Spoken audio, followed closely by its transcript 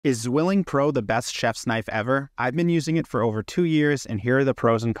Is Zwilling Pro the best chef's knife ever? I've been using it for over 2 years, and here are the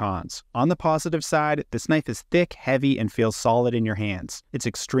pros and cons. On the positive side, this knife is thick, heavy, and feels solid in your hands. It's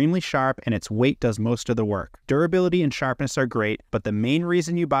extremely sharp, and its weight does most of the work. Durability and sharpness are great, but the main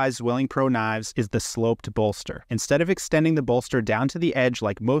reason you buy Zwilling Pro knives is the sloped bolster. Instead of extending the bolster down to the edge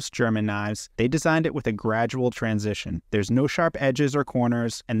like most German knives, they designed it with a gradual transition. There's no sharp edges or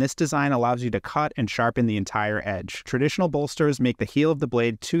corners, and this design allows you to cut and sharpen the entire edge. Traditional bolsters make the heel of the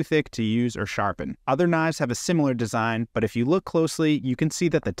blade too thick to use or sharpen. Other knives have a similar design, but if you look closely, you can see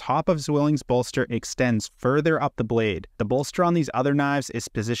that the top of Zwilling's bolster extends further up the blade. The bolster on these other knives is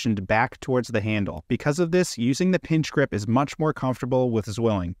positioned back towards the handle. Because of this, using the pinch grip is much more comfortable with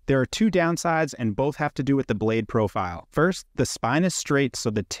Zwilling. There are two downsides, and both have to do with the blade profile. First, the spine is straight, so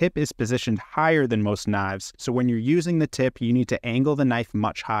the tip is positioned higher than most knives, so when you're using the tip, you need to angle the knife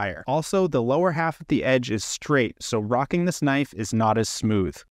much higher. Also, the lower half of the edge is straight, so rocking this knife is not as smooth.